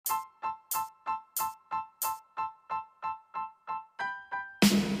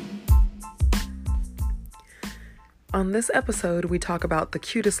On this episode, we talk about the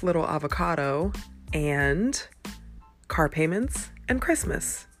cutest little avocado and car payments and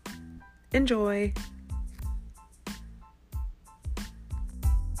Christmas. Enjoy.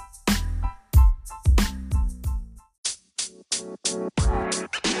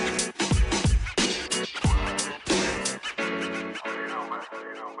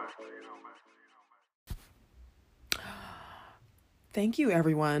 Thank you,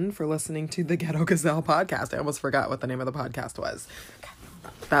 everyone, for listening to the Ghetto Gazelle podcast. I almost forgot what the name of the podcast was.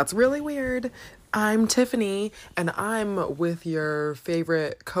 That's really weird. I'm Tiffany, and I'm with your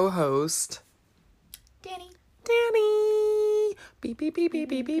favorite co-host, Danny. Beep, beep, beep, beep,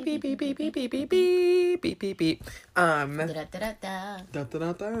 beep, beep, beep, beep, beep, beep, beep, beep, beep, beep, beep, beep. So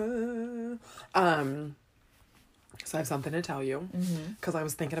I have something to tell you, because I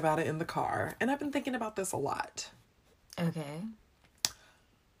was thinking about it in the car, and I've been thinking about this a lot. Okay.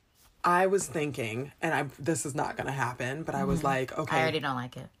 I was thinking, and this is not going to happen, but I was like, okay. I already don't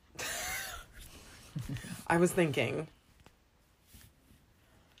like it. I was thinking,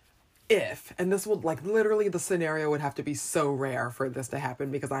 and this would, like, literally the scenario would have to be so rare for this to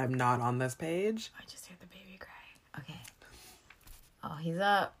happen because I am not on this page. I just heard the baby cry. Okay. Oh, he's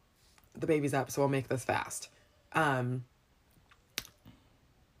up. The baby's up, so we'll make this fast.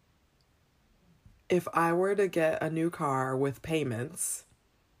 If I were to get a new car with payments...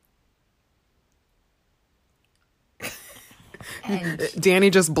 And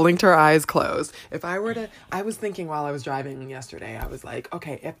Danny just blinked her eyes closed. I was thinking while I was driving yesterday, I was like,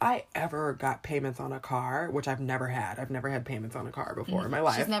 okay, if I ever got payments on a car, which I've never had payments on a car before in my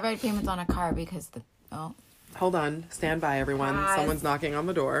life. She's never had payments on a car because Hold on. Stand by, everyone. Guys. Someone's knocking on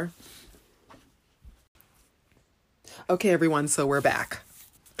the door. Okay, everyone, so we're back.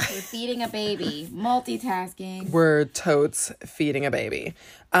 we're feeding a baby. Multitasking. We're totes feeding a baby.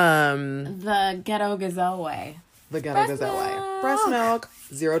 The Ghetto Gazelle way. The Ghetto Gazelle way. Breast milk,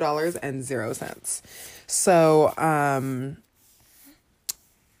 $0.00. So,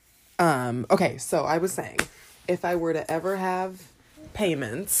 okay, so I was saying, if I were to ever have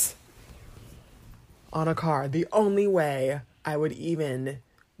payments on a car, the only way I would even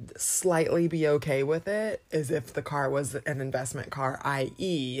slightly be okay with it is if the car was an investment car,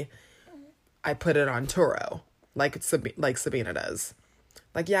 i.e., I put it on Turo, like Sabina does.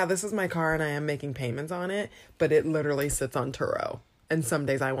 Like, yeah, this is my car and I am making payments on it, but it literally sits on Turo. And some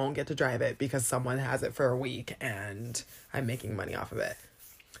days I won't get to drive it because someone has it for a week and I'm making money off of it.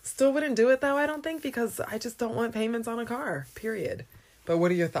 Still wouldn't do it though, I don't think, because I just don't want payments on a car, period. But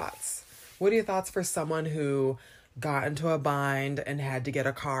what are your thoughts? What are your thoughts for someone who got into a bind and had to get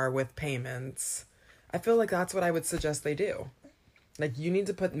a car with payments? I feel like that's what I would suggest they do. Like, you need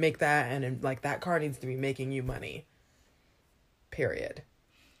to make that, and like that car needs to be making you money. Period.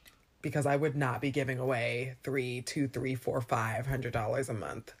 Because I would not be giving away $500 a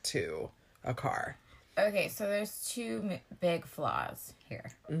month to a car. Okay, so there's two big flaws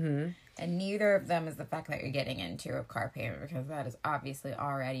here. Mm-hmm. And neither of them is the fact that you're getting into a car payment, because that is obviously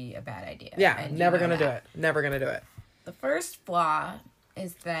already a bad idea. Yeah, never gonna do it. Never gonna do it. The first flaw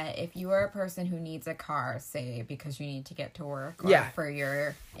is that if you are a person who needs a car, say because you need to get to work, or for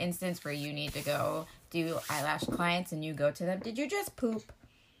your instance where you need to go do eyelash clients and you go to them, did you just poop?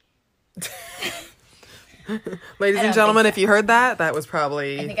 Ladies and gentlemen, if you heard that, that was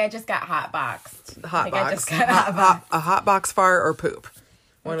probably... I think I just got hotboxed. A hotbox fart or poop.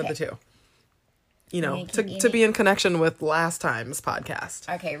 One of the two. You know, to be in connection with last time's podcast.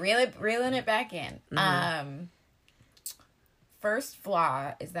 Okay, reeling it back in. Mm-hmm. First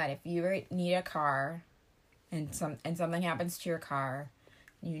flaw is that if you need a car and something happens to your car,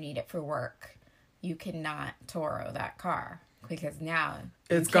 you need it for work, you cannot Toro that car. Because now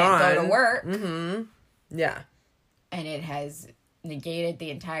it's you can't gone. Go to work. Mm-hmm. Yeah. And it has negated the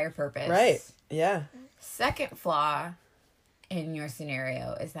entire purpose. Right. Yeah. Second flaw in your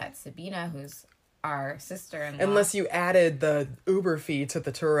scenario is that Sabina, who's our sister-in-law... Unless you added the Uber fee to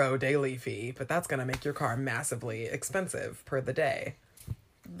the Turo daily fee, but that's going to make your car massively expensive per the day.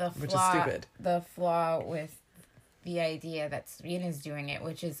 Which is stupid. The flaw with the idea that Sabina's doing it,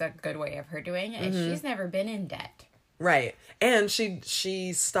 which is a good way of her doing it, is she's never been in debt. Right. And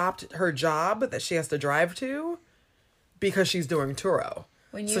she stopped her job that she has to drive to because she's doing Turo.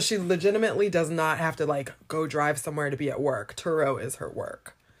 So she legitimately does not have to, like, go drive somewhere to be at work. Turo is her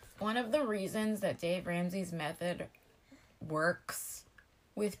work. One of the reasons that Dave Ramsey's method works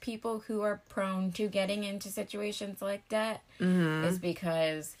with people who are prone to getting into situations like that is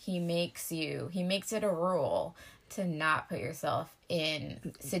because he makes it a rule to not put yourself in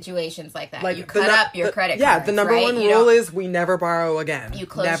situations like that. Like you cut up your credit cards. Yeah, the number right? one rule is we never borrow again. You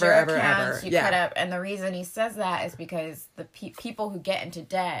close never, your ever, accounts, ever. you cut up. And the reason he says that is because the people who get into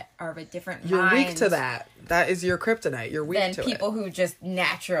debt are of a different You're mind weak to that. That is your kryptonite. You're weak than to people who just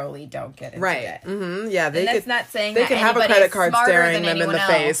naturally don't get into right. debt. Mm-hmm. Yeah, they and could. that's not saying they that could have a credit card staring them in the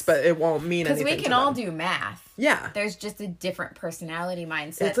face, but it won't mean anything. Because we can all do math. Yeah. There's just a different personality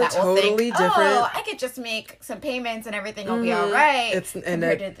mindset It's a that will totally think, different. oh, I could just make some payments and everything will be all right. It's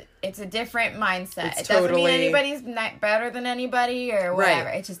a different mindset. It doesn't mean anybody's not better than anybody or whatever.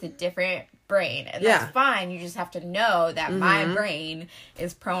 Right. It's just a different brain. And that's fine. You just have to know that my brain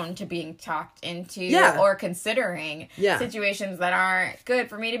is prone to being talked into or considering situations that aren't good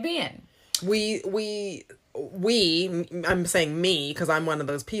for me to be in. I'm saying me because I'm one of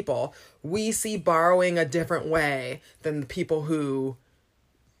those people. We see borrowing a different way than the people who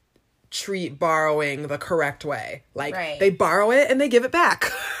treat borrowing the correct way. Like they borrow it and they give it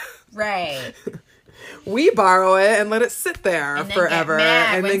back. Right. We borrow it and let it sit there forever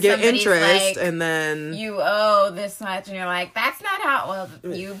and then get interest like, and then you owe this much and you're like, that's not how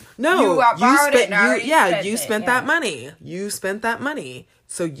you spent that money. You spent that money.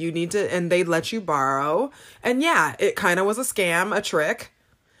 So you need to, and they let you borrow. And yeah, it kind of was a scam, a trick.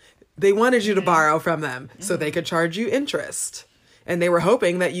 They wanted you to borrow from them so they could charge you interest. And they were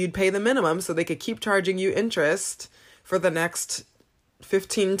hoping that you'd pay the minimum so they could keep charging you interest for the next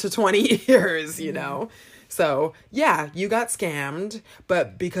 15 to 20 years, you know? So yeah, you got scammed,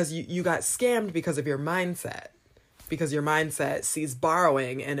 but because you got scammed because of your mindset. Because your mindset sees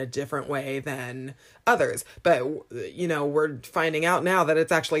borrowing in a different way than others. But, you know, we're finding out now that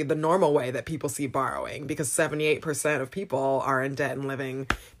it's actually the normal way that people see borrowing because 78% of people are in debt and living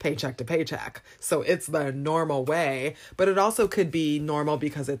paycheck to paycheck. So it's the normal way. But it also could be normal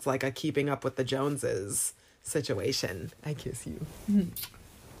because it's like a keeping up with the Joneses situation. I kiss you.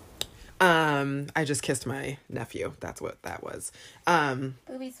 I just kissed my nephew. That's what that was.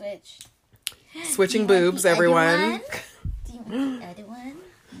 Booby switch. Switching boobs, everyone. Do you want the other one?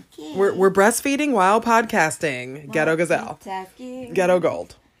 Okay. We're breastfeeding while podcasting. Ghetto Gazelle. Ghetto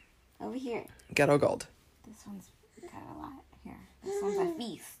Gold. Over here. Ghetto Gold. This one's got a lot here. This one's a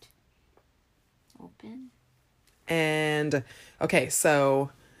feast. Open. And okay, so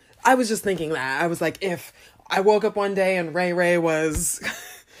I was just thinking that. I was like, if I woke up one day and Ray was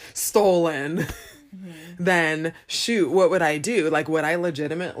stolen, then shoot, what would I do? Like, would I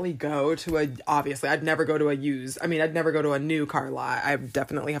legitimately go to obviously I'd never go to I'd never go to a new car lot. I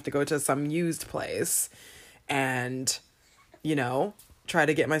definitely have to go to some used place and, you know, try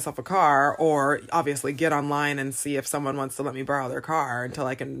to get myself a car, or obviously get online and see if someone wants to let me borrow their car until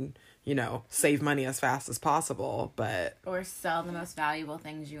I can, you know, save money as fast as possible. But or sell the most valuable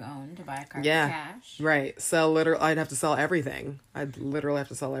things you own to buy a car for cash. Right. I'd have to sell everything. I'd literally have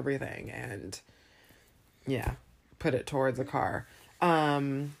to sell everything and put it towards a car.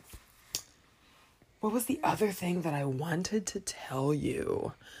 What was the other thing that I wanted to tell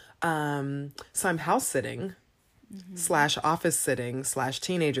you? So I'm house sitting / office sitting /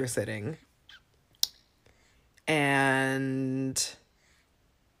 teenager sitting. And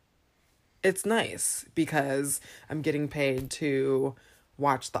it's nice because I'm getting paid to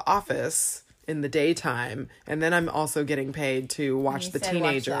watch The Office in the daytime, and then I'm also getting paid to watch The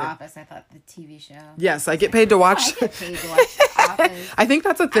Teenager. Watch The Office. I thought the TV show. Yes, I get paid to watch. I get paid to watch The Office. I think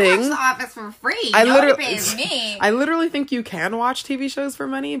that's a thing. I watch The Office for free. Nobody pays me. I literally think you can watch TV shows for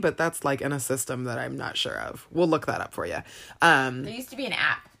money, but that's like in a system that I'm not sure of. We'll look that up for you. There used to be an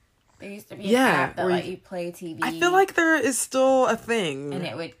app. There used to be an app that let you play TV. I feel like there is still a thing. And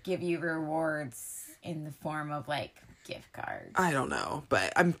it would give you rewards in the form of like gift cards. I don't know,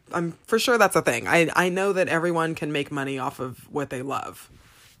 but I'm for sure that's a thing. I know that everyone can make money off of what they love.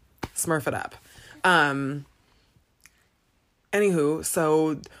 Smurf it up. Anywho,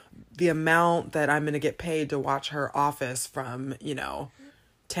 so the amount that I'm going to get paid to watch her Office from,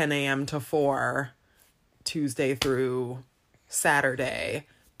 10 a.m. to 4, Tuesday through Saturday,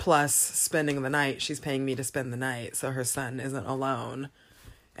 plus spending the night. She's paying me to spend the night so her son isn't alone.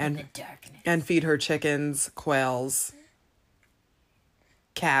 In the darkness. And feed her chickens, quails,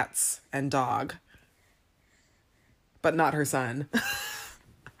 cats, and dog. But not her son.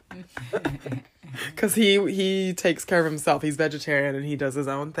 Because he takes care of himself. He's vegetarian and he does his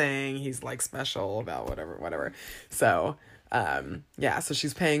own thing. He's like special about whatever. So, so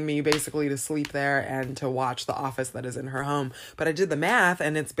she's paying me basically to sleep there and to watch The Office that is in her home. But I did the math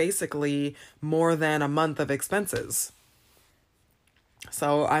and it's basically more than a month of expenses.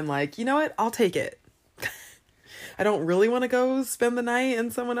 So I'm like, you know what? I'll take it. I don't really want to go spend the night in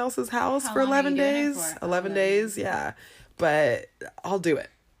someone else's house for 11 days. 11 days, yeah. but I'll do it.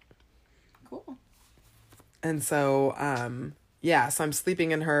 Cool. And so, so I'm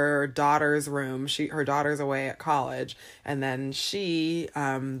sleeping in her daughter's room. Her daughter's away at college. And then she,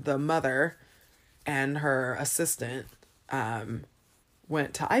 the mother and her assistant,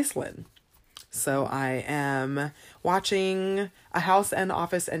 went to Iceland. So I am watching A House and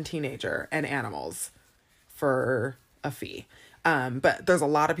Office and Teenager and Animals for a fee. But there's a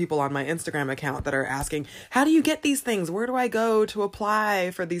lot of people on my Instagram account that are asking, how do you get these things? Where do I go to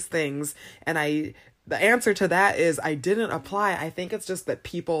apply for these things? And the answer to that is I didn't apply. I think it's just that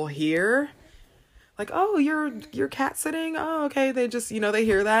people hear like, oh, you're cat sitting. Oh, okay. They just, they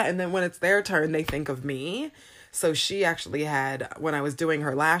hear that. And then when it's their turn, they think of me. So she actually had, when I was doing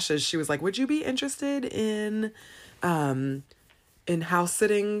her lashes, she was like, would you be interested in house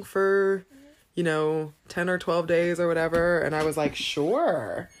sitting for, 10 or 12 days or whatever? And I was like,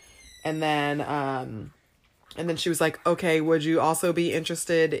 sure. And then she was like, okay, would you also be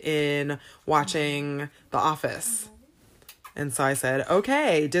interested in watching The Office? And so I said,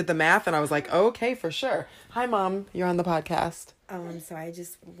 okay, did the math. And I was like, okay, for sure. Hi, Mom. You're on the podcast. Oh, I'm sorry. I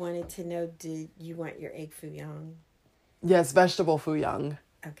just wanted to know, did you want your egg foo young? Yes, vegetable fooyoung.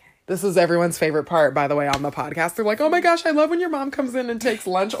 Okay. This is everyone's favorite part, by the way, on the podcast. They're like, oh my gosh, I love when your mom comes in and takes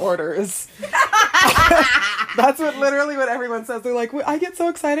lunch orders. That's literally what everyone says. They're like, I get so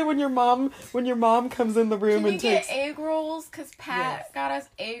excited when your mom comes in the room and takes... Can you get egg rolls? Because Pat got us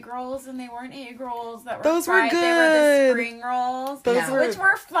egg rolls, and they weren't egg rolls that were Those fried. were good. They were the spring rolls, which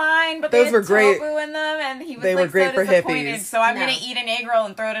were fine, but they had tofu in them, and he was they were great so for disappointed. hippies. So I'm gonna eat an egg roll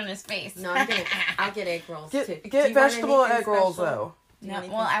and throw it in his face. No, I'll get egg rolls too. Get vegetable egg rolls though. No,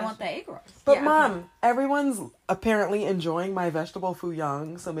 I want the egg rolls. But Yeah, Mom, okay. Everyone's apparently enjoying my vegetable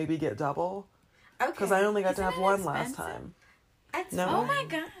fooyoung, so maybe get double. Okay. Because I only got to have Isn't it one last expensive? time. That's No. Oh fine. my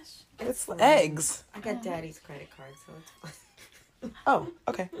gosh. It's fine. eggs. I got Daddy's credit card, so it's fine. Oh,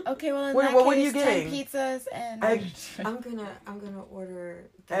 okay. Okay, well in What that are case, you 10 getting? pizzas and Egg I'm gonna order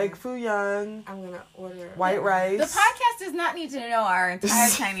egg fooyoung, I'm gonna order white rice. The podcast does not need to know our entire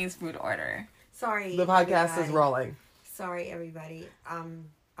Chinese food order. Sorry. The podcast is everybody. rolling. Sorry, everybody.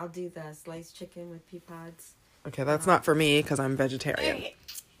 I'll do the sliced chicken with pea pods. Okay, that's not for me because I'm vegetarian.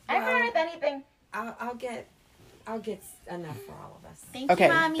 I'm fine with anything. I'll get enough for all of us. Thank Okay,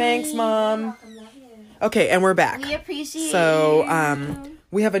 you, Mommy. thanks, Mom. I love you. Okay, and we're back. We appreciate So, you.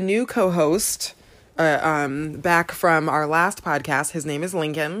 we have a new co-host back from our last podcast. His name is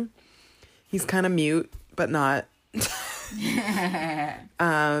Lincoln. He's kind of mute, but not.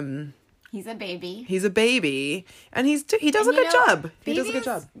 He's a baby. He's a baby, and he does a good job. He does a good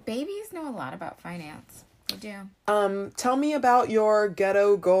job. Babies know a lot about finance. They do. Tell me about your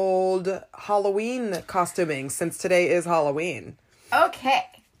ghetto gold Halloween costuming, since today is Halloween. Okay,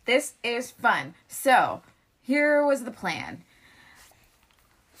 this is fun. So, here was the plan.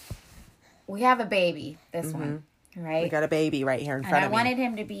 We have a baby, this one, right? We got a baby right here in And front I of me. wanted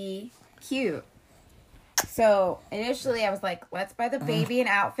him to be cute. So, initially I was like, let's buy the baby an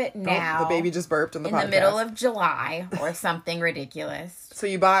outfit now. Oh, the baby just burped in the podcast. the middle of July or something ridiculous. So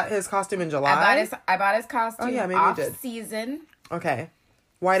you bought his costume in July? I bought his costume Oh, yeah, maybe off you did. season. Okay.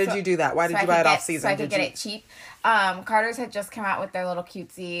 Why did you do that? Why did So you buy it I off season? So I could get it cheap. Carter's had just come out with their little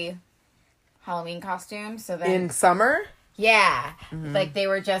cutesy Halloween costume. So then, in summer? yeah, like they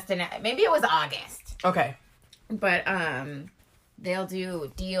were just in. Maybe it was August, Okay. but they'll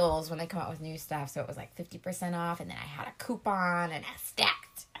do deals when they come out with new stuff. So it was like 50% off, and then I had a coupon, and I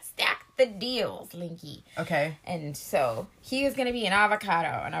stacked the deals, Linky. Okay. And so he was gonna be an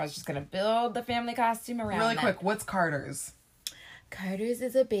avocado, and I was just gonna build the family costume around. Really that. quick, what's Carter's? Carter's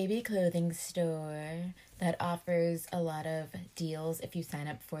is a baby clothing store that offers a lot of deals if you sign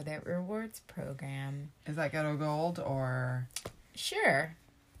up for their rewards program. Is that ghetto gold or... Sure.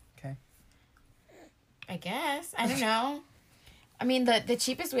 Okay. I guess. I don't know. I mean, the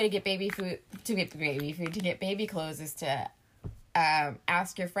cheapest way to get baby clothes is to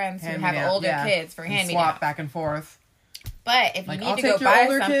ask your friends who have older kids for hand-me-downs. Swap back and forth. But if you Like, need I'll to take go your buy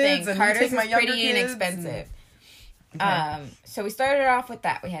older something, kids and you Carter's take is my younger pretty kids inexpensive. Okay. So we started off with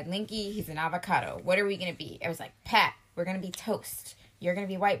that. We had Linky. He's an avocado. What are we going to be? I was like, Pat, we're going to be toast. You're going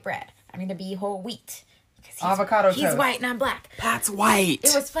to be white bread. I'm going to be whole wheat. Avocado He's toast. white and I'm black. Pat's white.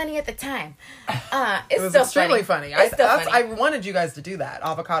 It was funny at the time. It's It was still extremely funny. It's still funny. I wanted you guys to do that.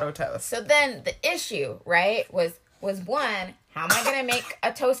 Avocado toast. So then the issue, right, was one, how am I going to make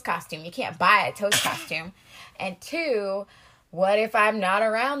a toast costume? You can't buy a toast costume. And two, what if I'm not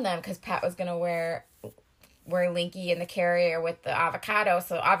around them? Because Pat was going to wear were Linky and the carrier with the avocado,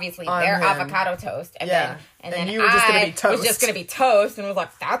 so obviously On they're him. avocado toast. And Yeah. then And you were just gonna be toast. was just gonna be toast, and was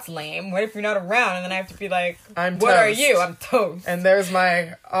like, that's lame. What if you're not around? And then I have to be like, I'm what are toast. you? I'm toast. And there's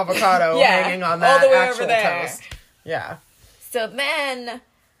my avocado Yeah, hanging on all that the way actual over there. toast. Yeah. So then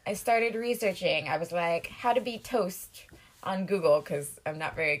I started researching. I was like, how to be toast on Google, because I'm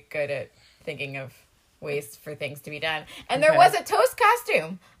not very good at thinking of ways for things to be done. And there Okay. was a toast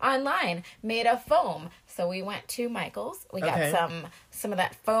costume online made of foam. So we went to Michael's. We got Okay. some of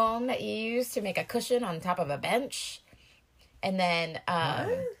that foam that you use to make a cushion on top of a bench. And then,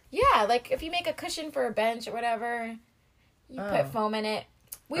 yeah, like if you make a cushion for a bench or whatever, you put foam in it.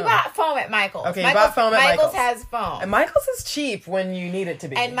 We bought foam at Michael's. Okay, you bought foam at Michael's. has foam. And Michael's is cheap when you need it to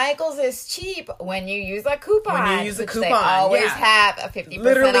be. And Michael's is cheap when you use a coupon. When you use a which coupon, they always yeah. have a 50%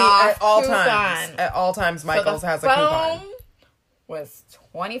 Literally off at all coupon. times. At all times, Michael's So the has a coupon. phone was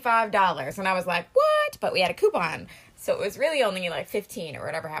 $25, and I was like, "What?" But we had a coupon, so it was really only like 15 or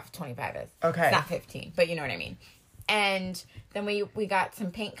whatever half of 25 is. Okay. It's not 15, but you know what I mean. And then we got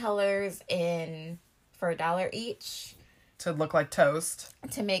some paint colors in for $1 each To look like toast.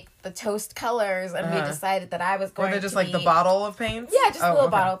 to make the toast colors, and we decided that I was Or going they're just to like the be- bottle of paints? Yeah, just a little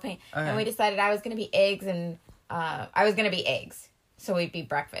okay. bottle of paint. Okay. And we decided I was going to be eggs, and I was going to be eggs. So we'd be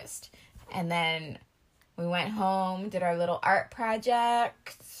breakfast. And then we went home, did our little art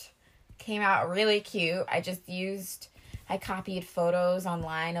project. Came out really cute. I copied photos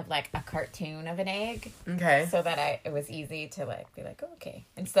online of like a cartoon of an egg. Okay. So that it was easy to like be like, oh, okay.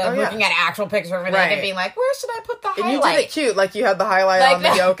 Instead of Oh, yeah. looking at an actual picture of an egg Right. and being like, where should I put the And highlight? you did it cute. Like you had the highlight Like, on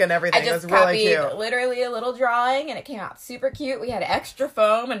the yolk and everything. I It just was really copied cute. literally a little drawing, and it came out super cute. We had extra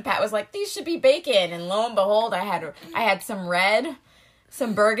foam, and Pat was like, "These should be bacon." And lo and behold, I had some red,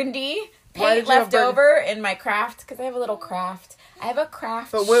 some burgundy Why paint did you have left over in my craft, because I have a little craft. I have a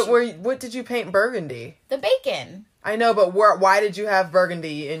craft. But what did you paint burgundy? the bacon I know, but why did you have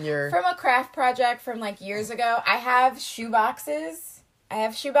burgundy in your... from a craft project from like years ago. I have shoeboxes. I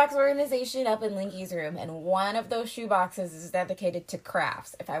have shoebox organization up in Linky's room, and one of those shoeboxes is dedicated to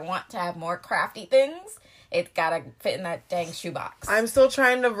crafts. If I want to have more crafty things, it's gotta fit in that dang shoebox. I'm still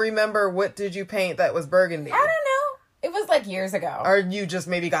trying to remember what did you paint that was burgundy? I don't know. It was like years ago. Or you just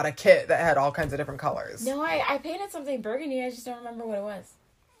maybe got a kit that had all kinds of different colors. No, I painted something burgundy. I just don't remember what it was.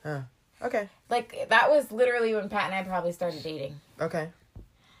 Huh. Okay. Like, that was literally when Pat and I probably started dating. Okay.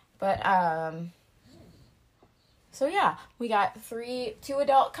 But, so yeah, we got two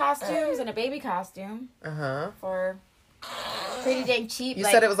adult costumes and a baby costume Uh-huh. for pretty dang cheap. You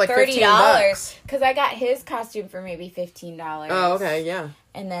said it was like $30. $15. Because I got his costume for maybe $15. Oh, okay, yeah.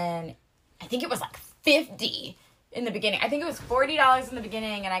 And then I think it was like $50 in the beginning. I think it was $40 in the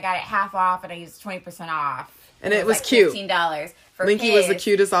beginning, and I got it half off, and I used 20% off. And it was like cute. $15 for Linky was the his.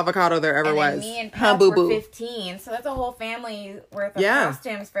 cutest avocado there ever And then was. me and Huh, Pat were boo-boo. 15, so that's a whole family worth of Yeah.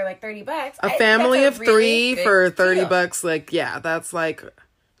 costumes for like $30. A family of That's a really 3 good for 30 deal. bucks, like, yeah, that's like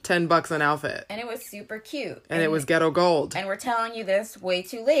 $10 an outfit. And it was super cute. And it was ghetto gold. And we're telling you this way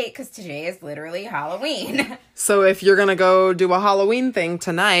too late because today is literally Halloween. So if you're gonna go do a Halloween thing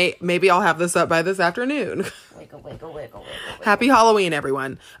tonight, maybe I'll have this up by this afternoon. Wiggle, wiggle, wiggle, wiggle. Happy Halloween,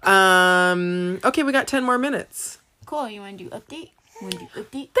 everyone. Okay, we got 10 more minutes. Cool. You want to do update?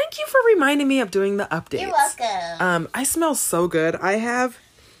 Thank you for reminding me of doing the updates. You're welcome. I smell so good. I have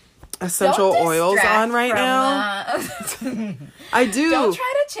essential oils on right now. I do. Don't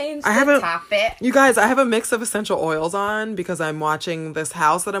try to change I the haven't- topic. You guys, I have a mix of essential oils on because I'm watching this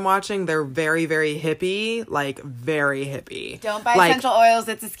house that I'm watching. They're very, very hippie, like very hippie. Don't buy like, essential oils.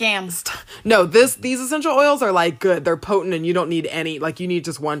 It's a scam. No, these essential oils are like good. They're potent and you don't need any, like you need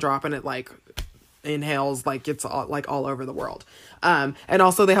just one drop and it like inhales like it's all over the world. And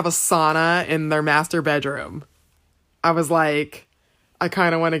also they have a sauna in their master bedroom. I was like, I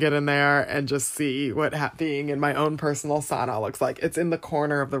kind of want to get in there and just see what being in my own personal sauna looks like. It's in the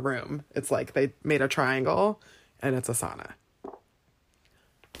corner of the room. It's like they made a triangle and it's a sauna.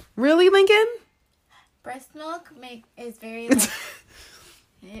 Really, Lincoln? Breast milk is very.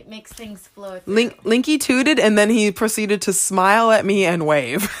 It makes things flow through. Linky tooted and then he proceeded to smile at me and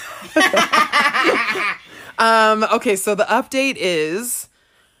wave. Okay, so the update is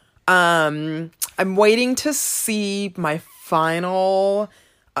I'm waiting to see my final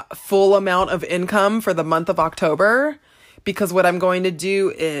full amount of income for the month of October, because what I'm going to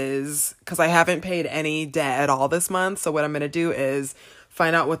do is, because I haven't paid any debt at all this month, so what I'm going to do is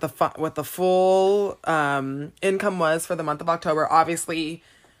find out what the full income was for the month of October. Obviously,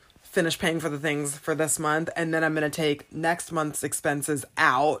 finish paying for the things for this month, and then I'm going to take next month's expenses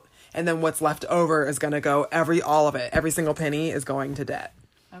out, and then what's left over is going to go every single penny is going to debt.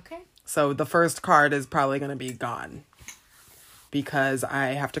 Okay. So the first card is probably going to be gone because I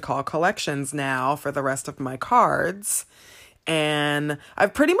have to call collections now for the rest of my cards. And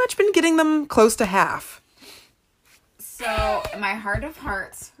I've pretty much been getting them close to half. So my heart of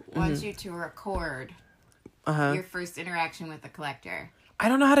hearts wants you to record your first interaction with the collector. I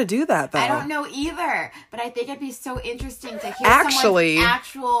don't know how to do that, though. I don't know either, but I think it'd be so interesting to hear Actually, someone's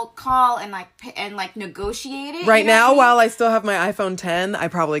actual call and negotiate it. Right now, while I still have my iPhone 10, I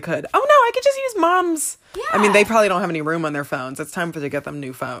probably could. Oh, no, I could just use Mom's. Yeah. I mean, they probably don't have any room on their phones. It's time for to get them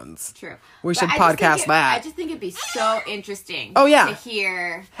new phones. True. We But should I just podcast think that. I just think it'd be so interesting. Oh, yeah. To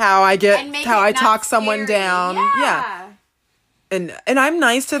hear How I and make how it I not talk someone scary. down. Yeah. And I'm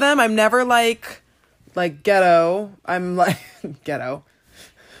nice to them. I'm never like ghetto. I'm like ghetto.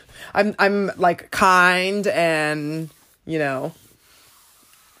 I'm like kind and, you know,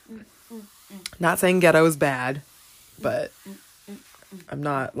 not saying ghetto is bad, but I'm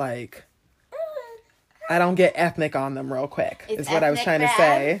not like, I don't get ethnic on them real quick is what I was trying to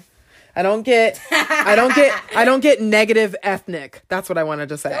say. I don't get negative ethnic. That's what I wanted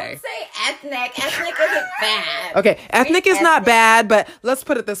to say. Don't say ethnic. Ethnic isn't bad. Okay, ethnic is not ethnic. bad, but let's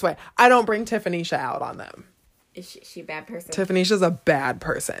put it this way. I don't bring Tiffanisha out on them. Is she a bad person? Tiffanisha's a bad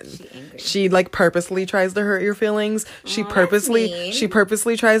person. She angry. She like purposely tries to hurt your feelings. She Aw, purposely that's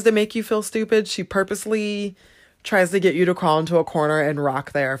mean. tries to make you feel stupid. She purposely tries to get you to crawl into a corner and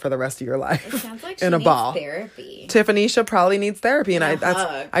rock there for the rest of your life. It sounds like she in a needs ball. therapy. Tiffanisha probably needs therapy, and A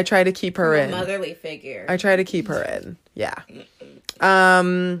hug. I try to keep her A in. motherly figure. I try to keep her in. Yeah.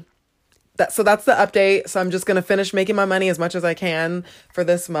 So that's the update. So I'm just going to finish making my money as much as I can for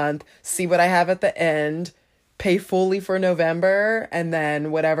this month, see what I have at the end, pay fully for November, and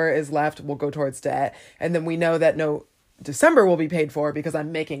then whatever is left will go towards debt. And then we know that December will be paid for because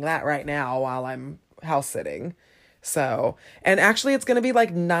I'm making that right now while I'm house sitting. So, and actually it's going to be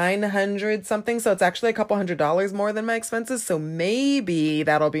like 900 something. So it's actually a couple $100 more than my expenses. So maybe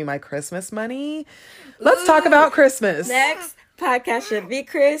that'll be my Christmas money. Let's talk about Christmas. Next podcast should be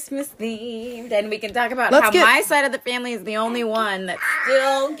Christmas themed, and we can talk about Let's how get- my side of the family is the only one that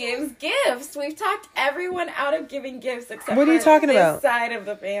still gives gifts. We've talked everyone out of giving gifts except What are you for talking this about? side of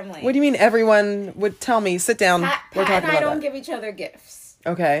the family. What do you mean everyone would tell me? Sit down. Pat We're talking and I about don't that. give each other gifts.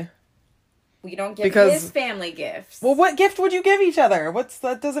 Okay. We don't give Because- his family gifts. Well, what gift would you give each other?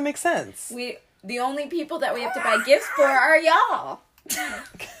 That doesn't make sense. The only people that we have to buy gifts for are y'all.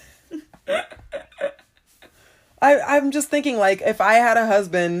 I'm just thinking, like, if I had a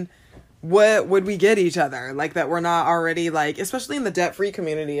husband, what would we get each other? Like, that we're not already, like, especially in the debt-free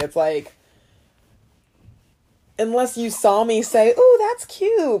community, it's like, unless you saw me say, ooh, that's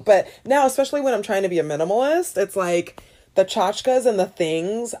cute. But now, especially when I'm trying to be a minimalist, it's like, the tchotchkes and the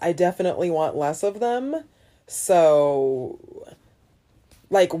things, I definitely want less of them. So,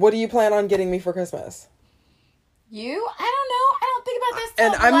 like, what do you plan on getting me for Christmas? You? I don't know. I don't think about this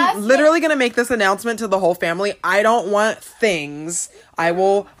And till I'm last literally going to make this announcement to the whole family. I don't want things. I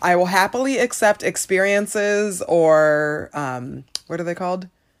will happily accept experiences or what are they called?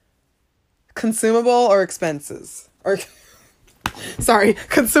 Consumable or expenses. Or sorry,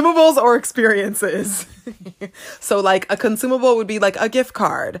 consumables or experiences. So like a consumable would be like a gift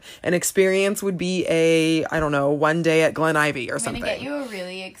card. An experience would be one day at Glen Ivy or I'm something. gonna get you a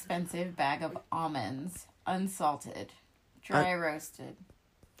really expensive bag of almonds, unsalted, dry roasted.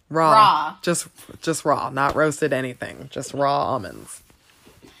 Raw. Just raw, not roasted anything. Just raw almonds.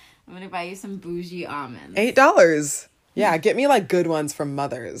 I'm gonna buy you some bougie almonds. $8. Yeah, get me like good ones from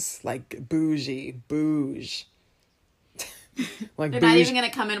Mother's, like bougie. Like They're bougie. not even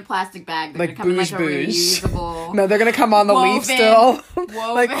gonna come in a plastic bag. They're Like gonna come in like a bouge. reusable. No, they're gonna come on the leaf Woven. still.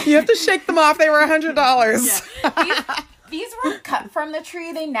 Woven. Like you have to shake them off. They were $100. Yeah. These were cut from the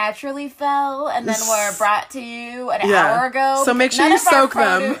tree. They naturally fell and then were brought to you an Yeah. hour ago. So make sure None you of our soak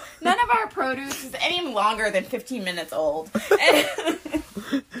them. produce- None of our produce is any longer than 15 minutes old.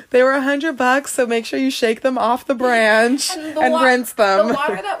 They were $100, so make sure you shake them off the branch and, rinse them. The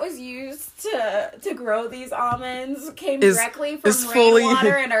water that was used to grow these almonds came Is- directly from is fully-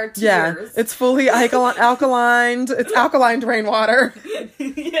 rainwater and our tears. Yeah, it's fully alkaline. It's alkaline rainwater.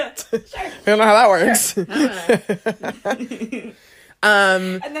 Yeah, sure. I don't know how that works.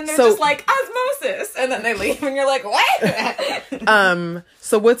 And then they're So- just like osmosis, and then they leave, and you're like, what?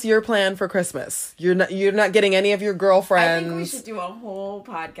 So what's your plan for Christmas? You're not getting any of your I girlfriends. think we should do a whole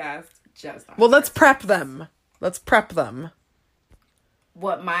podcast just on Well, let's prep them.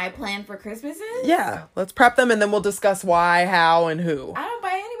 what my plan for Christmas is. Yeah, let's prep them and then we'll discuss why, how, and who. I don't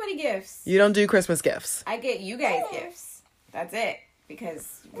buy anybody gifts. You don't do Christmas gifts. I get you guys gifts. That's it.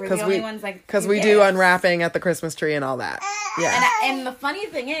 because we're the only ones like because we do unwrapping at the Christmas tree and all that. Yeah. And the funny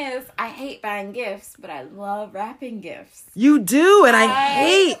thing is, I hate buying gifts, but I love wrapping gifts. You do, and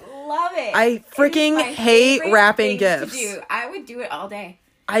I love it. I freaking hate wrapping gifts. I would do it all day.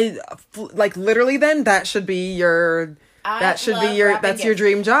 Like literally then that should be your that's your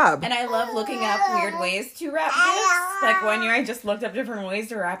dream job. And I love looking up weird ways to wrap gifts. Like one year I just looked up different ways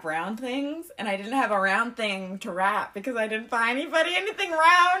to wrap round things, and I didn't have a round thing to wrap because I didn't find anything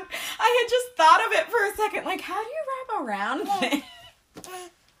round. I had just thought of it for a second, like, how do you wrap a round thing?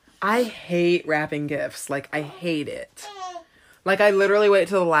 I hate wrapping gifts. Like, I hate it. Like, I literally wait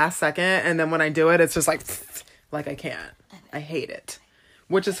till the last second, and then when I do it, it's just like I can't. I hate it.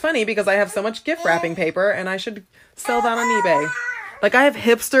 Which is funny because I have so much gift wrapping paper, and I should sell that on eBay. Like, I have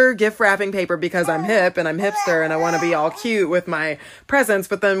hipster gift wrapping paper because I'm hip and I'm hipster and I want to be all cute with my presents,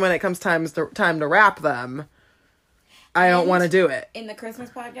 but then when it comes time to wrap them, I don't want to do it. In the Christmas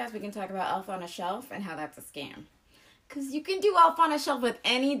podcast, we can talk about Elf on a Shelf and how that's a scam. Because you can do Elf on a Shelf with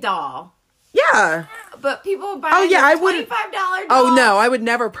any doll. Yeah. But people buy I wouldn't. $25 dolls. Oh, no, I would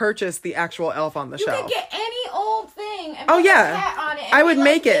never purchase the actual Elf on the Shelf. You could get any old thing and put a cat on it. I would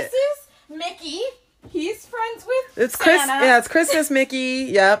make it. This is Mickey. He's friends with it's Santa. Yeah, it's Christmas Mickey.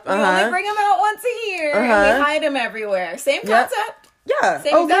 Yep. We only bring him out once a year, and we hide him everywhere. Same concept. Yeah.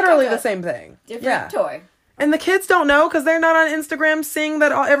 Literally the same thing. Different toy. And the kids don't know because they're not on Instagram seeing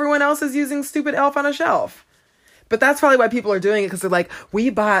that everyone else is using stupid Elf on a Shelf. But that's probably why people are doing it, because they're like, we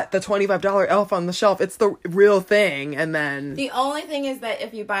bought the $25 Elf on the Shelf. It's the real thing. And then the only thing is that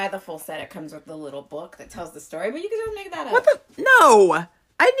if you buy the full set, it comes with the little book that tells the story. But you can just make that up. No.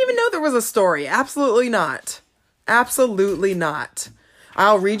 I didn't even know there was a story. Absolutely not. Absolutely not.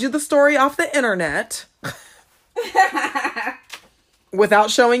 I'll read you the story off the internet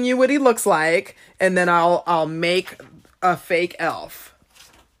without showing you what he looks like, and then I'll make a fake elf.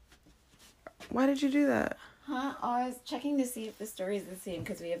 Why did you do that? Huh? Oh, I was checking to see if the story is the same,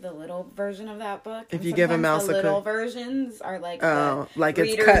 because we have the little version of that book. If you give a mouse the little versions are like like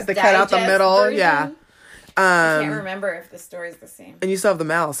it's Reader's cut out the middle. Version. Yeah. I can't remember if the story's the same. And you still have the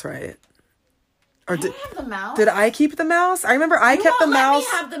mouse, right? Or I don't have the mouse. Did I keep the mouse? I remember I kept the mouse.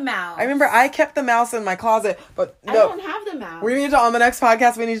 Let me have the mouse. I remember I kept the mouse in my closet, but no. I don't have the mouse. We need to, on the next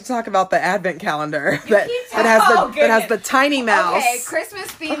podcast, we need to talk about the advent calendar that has the tiny mouse. Okay, Christmas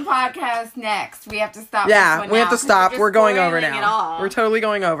theme podcast next. We have to stop. Yeah, we have to stop. We're going over now. now. We're totally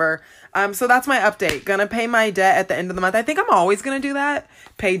going over. So that's my update. Gonna pay my debt at the end of the month. I think I'm always gonna do that.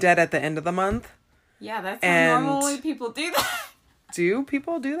 Pay debt at the end of the month. Yeah, that's how normally people do that. Do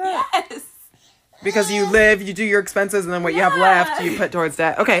people do that? Yes. Because you do your expenses, and then what you have left, you put towards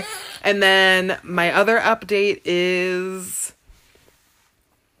debt. Okay. And then my other update is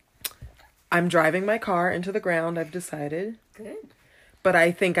I'm driving my car into the ground, I've decided. Good. But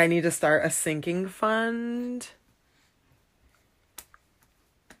I think I need to start a sinking fund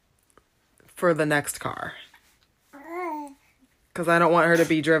for the next car. Because I don't want her to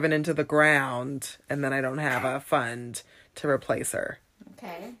be driven into the ground, and then I don't have a fund to replace her.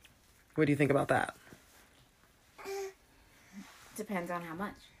 Okay. What do you think about that? Depends on how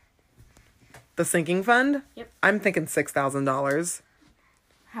much. The sinking fund? Yep. I'm thinking $6,000.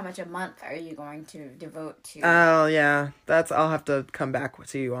 How much a month are you going to devote to? Oh, yeah. I'll have to come back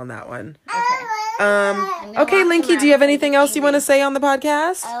to you on that one. Okay. Okay, Linky, do you have anything else you want to say on the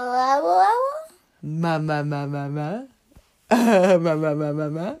podcast? Ma.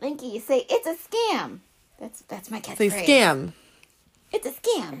 Linky, say it's a scam. That's my catchphrase. Say scam. It's a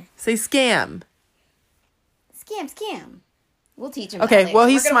scam. Say scam. Scam. We'll teach him. Okay, well,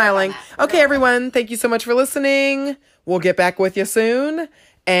 he's smiling. Okay, everyone, thank you so much for listening. We'll get back with you soon.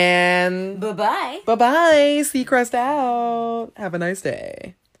 And bye-bye. Bye-bye. Seacrest out. Have a nice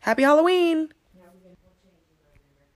day. Happy Halloween.